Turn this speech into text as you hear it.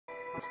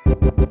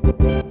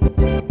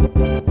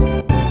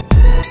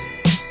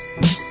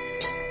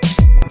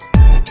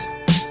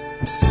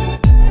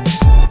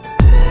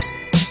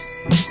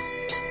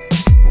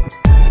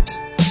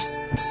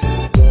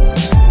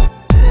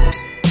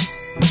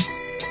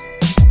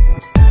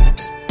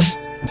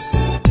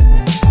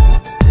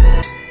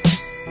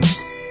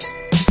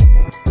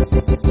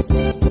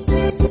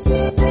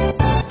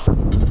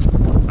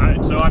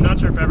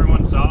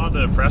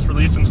Press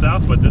release and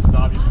stuff, but this is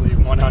obviously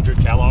 100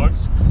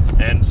 Kellogg's,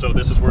 and so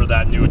this is where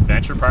that new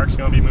adventure park's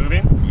going to be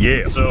moving.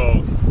 Yeah.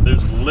 So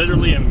there's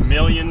literally 1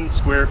 million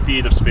square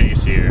feet of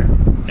space here,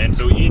 and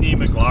so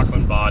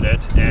McLaughlin bought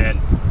it,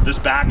 and this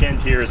back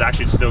end here is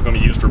actually still going to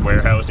be used for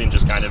warehousing,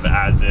 just kind of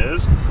as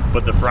is,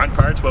 but the front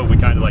part's what we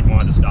kind of like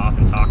wanted to stop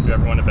and talk to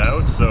everyone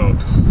about. So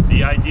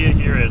the idea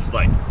here is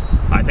like,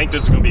 I think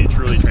this is going to be a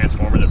truly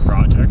transformative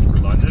project for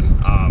London.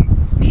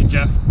 Me and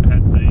Jeff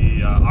had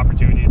the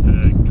opportunity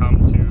to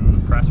come to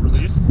the press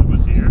release that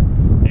was here,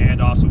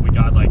 and also we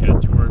got like a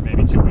tour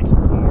maybe 2 weeks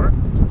before,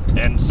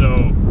 and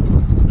so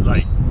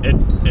like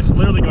it's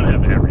literally going to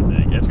have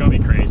everything. It's going to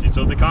be crazy.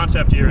 So the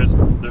concept here is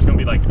there's going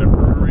to be like a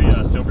brewery,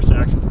 Silver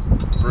Sacks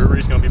Brewery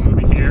is going to be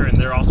moving here, and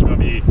they're also going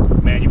to be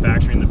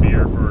manufacturing the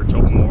beer for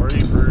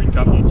Tobermory Brewing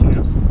Company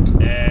too.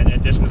 And in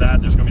addition to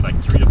that, there's going to be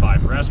like 3 to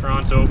 5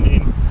 restaurants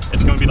opening.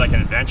 It's going to be like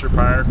an adventure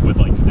park with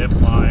like zip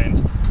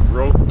lines,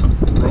 rope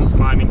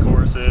climbing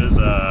courses.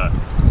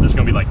 There's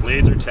going to be like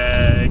laser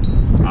tag,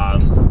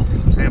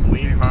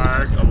 trampoline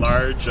park, a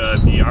large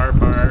VR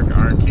park,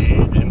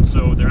 arcade, and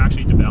so they're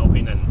actually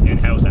developing an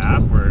in-house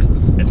app where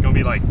it's going to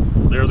be like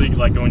literally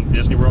like going to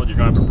Disney World. You're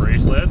going to have a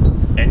bracelet,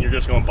 and you're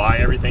just going to buy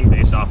everything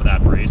based off of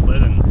that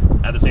bracelet,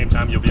 and at the same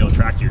time you'll be able to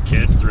track your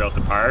kids throughout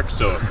the park.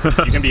 So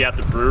you can be at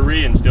the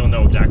brewery and still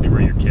know exactly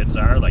where your kids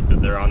are, like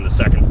that they're on the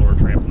 2nd floor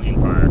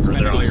trampoline park or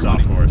they're on the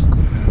soft course.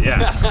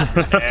 Yeah.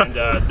 And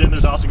then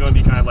there's also going to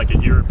be kind of like a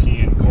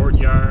European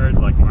courtyard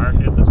like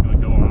market that's going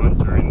to go on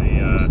during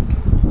the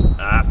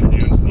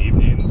afternoons and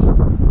evenings,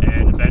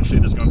 and eventually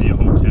there's going to be a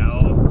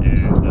hotel,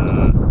 and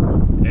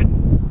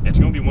it's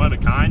going to be one of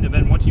a kind. And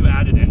then once you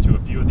add it into a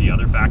few of the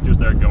other factors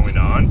that are going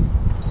on,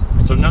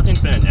 so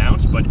nothing's been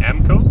announced, but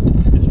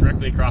MCO is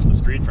directly across the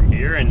street from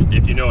here, and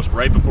if you notice,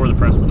 right before the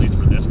press release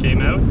for this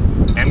came out,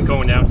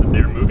 MCO announced that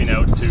they're moving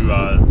out to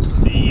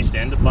the east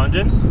end of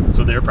London,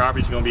 so their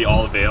property's going to be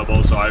all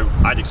available, so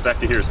I'd expect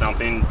to hear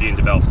something being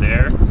developed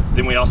there.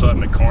 Then we also have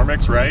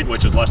McCormick's, right,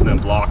 which is less than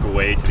a block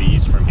away to the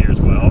east from here as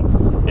well,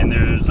 and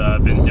there's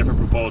been different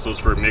proposals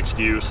for mixed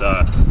use,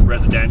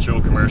 residential,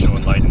 commercial,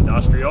 and light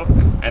industrial.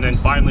 And then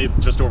finally,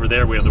 just over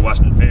there, we have the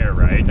Western Fair,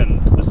 right,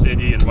 and the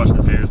city and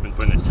Western Fair has been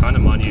putting a ton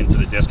of money into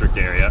the district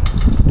area,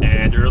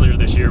 and earlier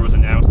this year was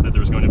announced that there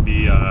was going to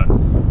be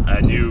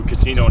a new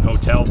casino and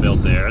hotel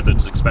built there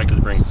that's expected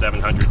to bring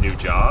 700 new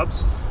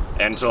jobs.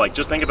 And so like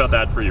just think about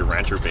that for your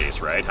renter base,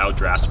 right? How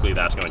drastically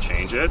that's going to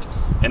change it.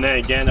 And then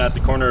again at the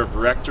corner of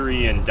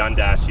Rectory and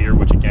Dundas here,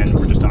 which again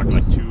we're just talking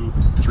like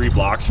 2-3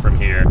 blocks from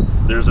here,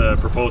 there's a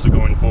proposal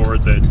going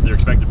forward that they're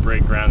expected to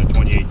break ground in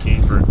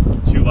 2018 for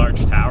 2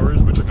 large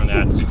towers, which are going to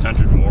add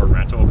 600 more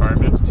rental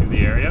apartments to the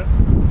area.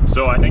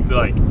 So I think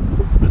like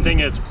the thing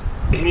is,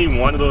 any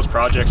one of those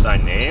projects I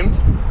named,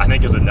 I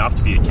think is enough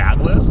to be a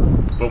catalyst.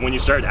 But when you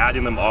start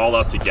adding them all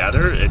up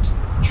together, it's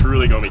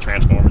truly going to be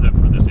transformative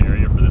for this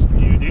area, for this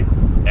community.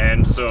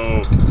 And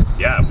so,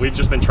 yeah, we've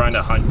just been trying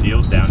to hunt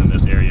deals down in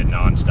this area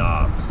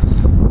nonstop.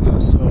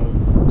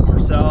 So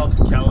ourselves,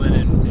 Kellen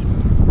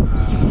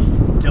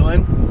and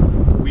Dylan,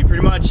 we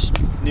pretty much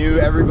knew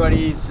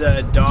everybody's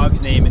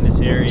dog's name in this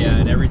area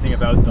and everything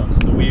about them.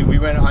 So we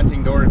went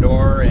hunting door to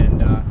door,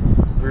 and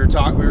we were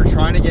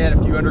trying to get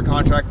a few under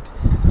contract.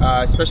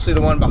 Especially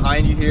the one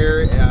behind you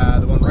here,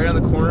 the one right on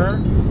the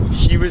corner.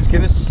 She was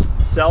gonna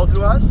sell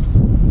to us,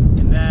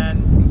 and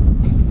then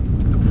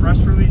the press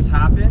release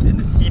happened and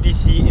the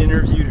CBC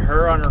interviewed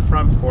her on her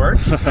front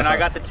porch, and I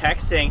got the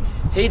text saying,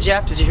 "Hey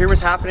Jeff, did you hear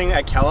what's happening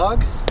at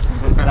Kellogg's?"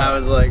 And I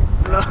was like,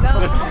 no.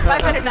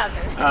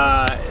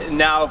 500,000.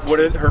 Now what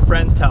did her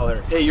friends tell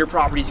her? Hey, your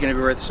property's gonna be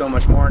worth so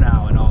much more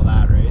now and all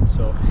that, right?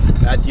 So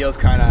that deal's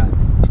kind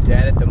of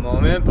dead at the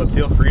moment, but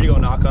feel free to go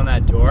knock on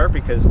that door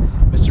because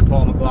Mr.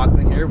 Paul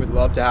McLaughlin here would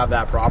love to have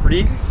that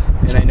property,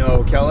 and I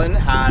know Kellen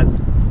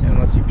has,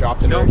 unless you've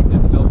dropped it already.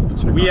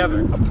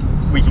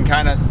 We can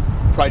kind of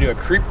probably do a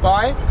creep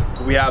buy.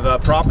 We have a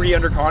property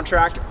under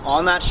contract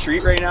on that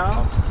street right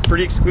now,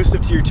 pretty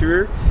exclusive to your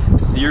tour.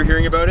 You're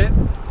hearing about it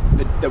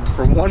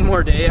for one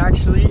more day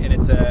actually, and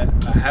it's a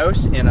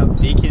house in a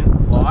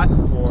vacant lot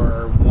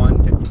for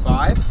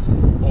 $155.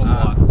 Both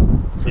lots.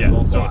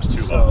 Yeah, so it's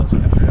 2 lots.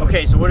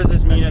 Okay, so what does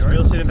this mean as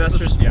real estate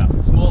investors? Yeah,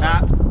 small.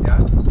 Matt?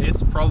 Yeah,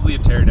 it's probably a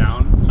tear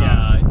down.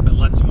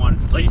 Unless you want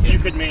to. Like you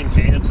could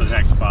maintain it for the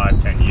next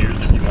 5-10 years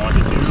if you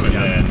wanted to, and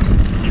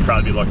then you'd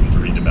probably be looking to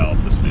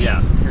redevelop the space.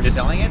 Yeah, You're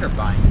selling it or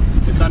buying?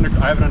 It's under.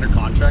 I have it under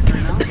contract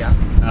right now.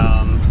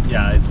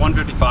 Yeah. It's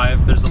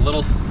 $155. There's a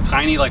little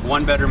tiny like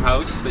 1-bedroom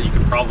house that you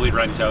could probably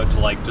rent out to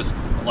like just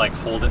like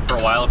hold it for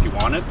a while if you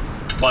wanted.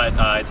 But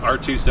it's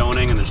R2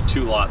 zoning, and there's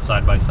 2 lots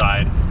side by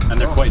side. and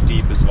they're quite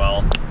deep as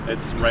well.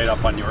 It's right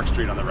up on York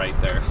Street on the right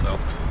there. So,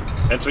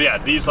 and so yeah,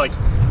 these like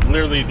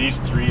literally these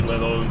three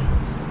little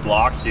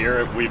blocks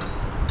here, we've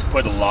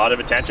put a lot of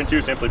attention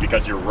to simply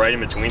because you're right in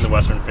between the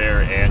Western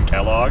Fair and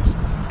Kellogg's,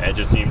 and it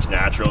just seems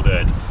natural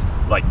that,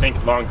 like,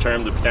 think long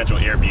term the potential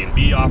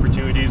Airbnb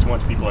opportunities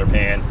once people are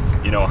paying,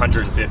 you know,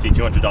 $150,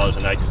 $200 a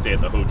night to stay at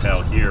the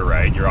hotel here,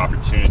 right? Your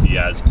opportunity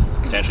as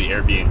potentially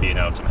Airbnb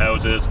out some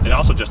houses, and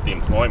also just the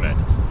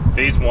employment.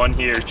 Phase 1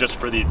 here, just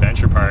for the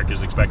adventure park,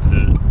 is expected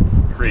to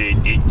create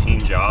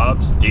 18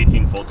 jobs,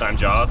 18 full-time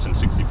jobs and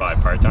 65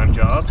 part-time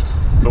jobs.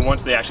 But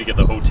once they actually get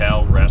the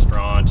hotel,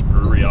 restaurant,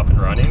 brewery up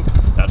and running,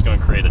 that's going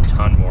to create a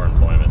ton more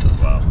employment as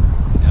well.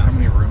 Yeah. How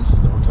many rooms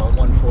is the hotel?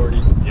 140.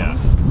 Yeah.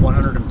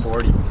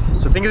 140.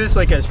 So think of this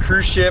like as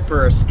cruise ship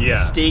or a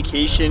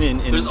staycation in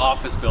there's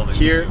office buildings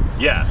here. too.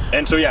 Yeah,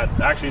 and so yeah,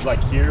 actually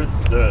like here,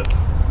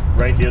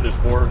 right here, there's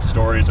 4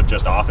 stories of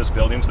just office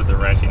buildings that they're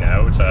renting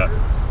out.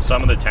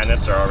 Some of the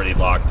tenants are already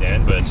locked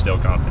in, but it's still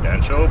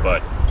confidential.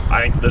 But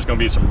I think there's going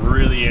to be some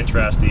really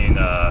interesting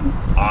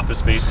office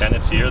space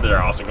tenants here that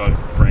are also going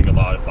to bring a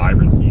lot of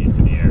vibrancy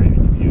into the area and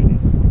community.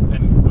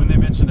 And when they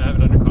mentioned to have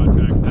it under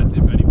contract, that's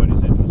if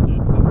anybody's interested,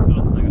 because it's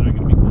not something that I'm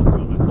going to be closing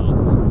on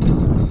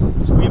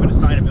myself. So we have an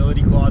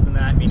assignability clause in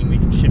that, meaning we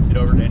can shift it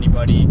over to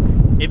anybody.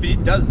 If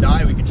it does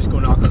die, we can just go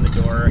knock on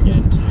the door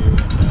again too. And,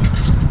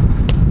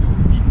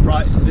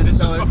 this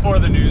was before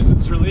the news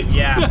was released.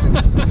 Yeah.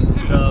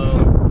 So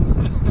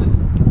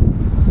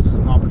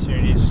some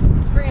opportunities.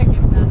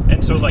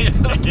 And so like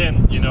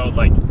again, you know,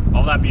 like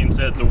all that being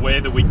said, the way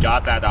that we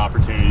got that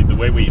opportunity, the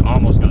way we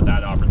almost got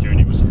that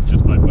opportunity was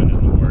just by putting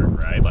in the work,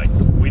 right? Like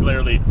we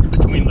literally,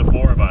 between the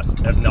 4 of us,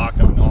 have knocked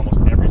on almost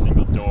every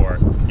single door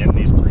in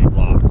these 3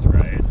 blocks,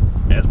 right?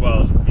 As well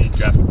as me and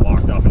Jeff have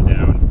walked up and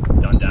down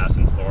Dundas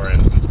and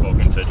Florence and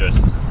spoken to just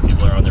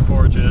people that are on their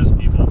porches,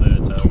 people that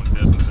own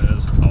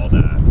businesses, all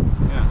that.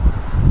 Yeah.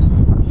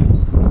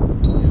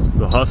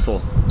 The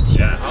hustle.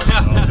 Yeah. All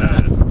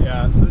that.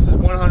 Yeah, so this is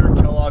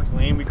 100 Kellogg's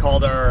Lane. We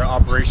called our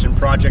operation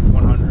Project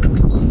 100.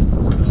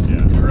 So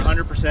we were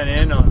 100%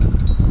 in on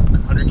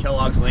 100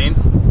 Kellogg's Lane.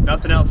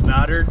 Nothing else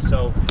mattered,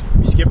 so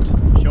we skipped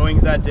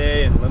showings that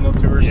day and limo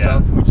tour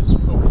stuff, and we just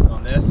focused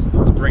on this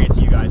to bring it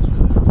to you guys for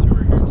the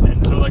tour here today.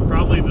 And so like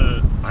probably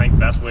the, I think,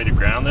 best way to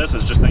ground this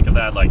is just think of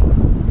that like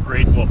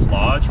Great Wolf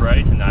Lodge,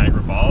 right, in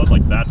Niagara Falls.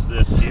 Like that's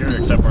this here,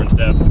 except for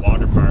instead of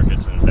water park,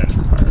 it's an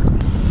adventure park.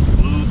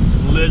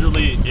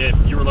 Literally, if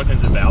you were looking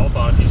to develop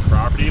on a piece of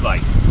property,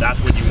 like that's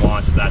what you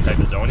want, is that type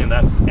of zoning. And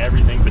that's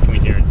everything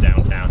between here and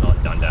downtown on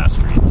Dundas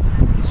Street.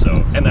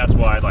 So, and that's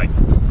why, like,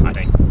 I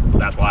think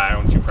that's why I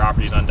own 2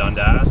 properties on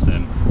Dundas,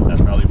 and that's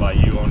probably why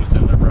you own a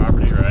similar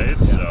property, right?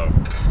 Yeah. So,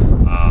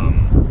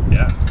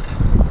 yeah.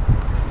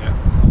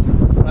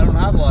 I don't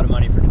have a lot of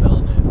money for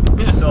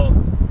development, so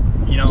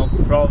you know,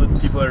 for all the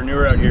people that are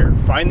newer out here,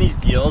 find these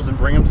deals and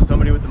bring them to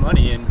somebody with the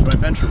money and joint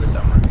venture with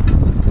them, right?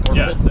 Or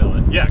wholesale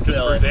it. Yeah, because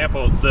for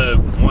example, the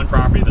one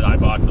property that I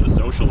bought for the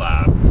social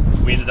lab,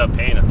 we ended up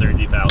paying a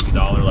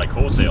 $30,000 like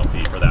wholesale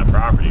fee for that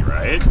property,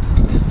 right?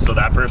 So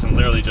that person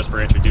literally, just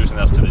for introducing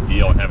us to the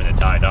deal and having it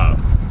tied up,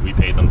 we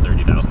paid them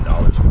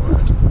 $30,000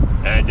 for it.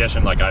 And in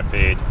addition, like I've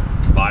paid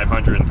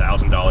 $500 and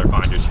 $1,000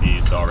 finder's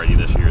fees already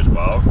this year as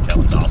well.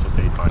 Kellen's also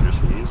paid finder's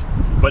fees.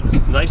 But the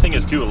nice thing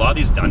is too, a lot of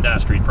these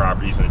Dundas Street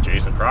properties and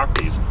adjacent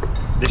properties,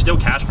 they still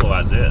cash flow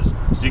as is.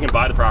 So you can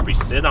buy the property,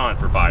 sit on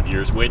for 5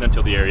 years, wait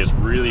until the areas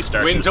really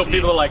start Wait to until see.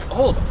 people are like,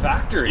 oh, the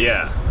factory.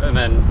 Yeah. And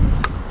then.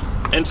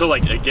 And so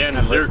like again,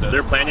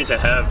 they're planning to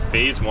have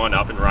phase 1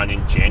 up and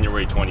running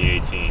January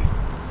 2018.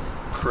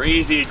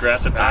 Crazy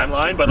aggressive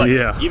timeline, but like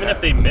even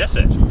if they miss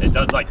it, it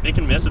does, like they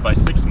can miss it by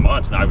 6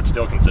 months, and I would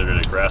still consider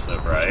it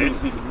aggressive, right?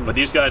 But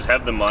these guys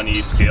have the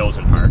money, skills,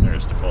 and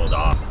partners to pull it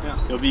off. Yeah.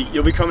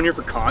 You'll be coming here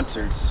for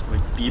concerts.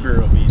 Like Bieber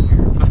will be in here.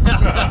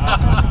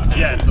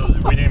 Yeah, so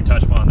we didn't even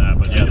touch upon that,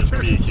 but yeah, there's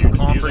gonna be huge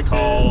music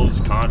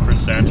halls,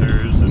 conference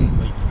centers, and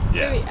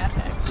yeah. Really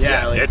epic.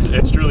 Yeah, like,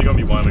 it's truly gonna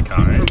be one of a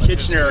kind. From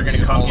Kitchener are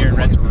gonna come here and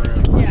rent a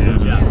room.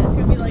 Yeah, it's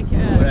gonna be like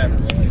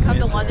you come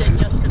to London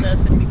just for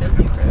this and be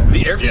busy for it.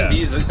 The Airbnb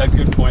is a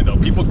good point though.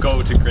 People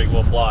go to Great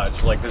Wolf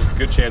Lodge. Like there's a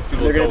good chance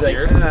people will go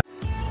here.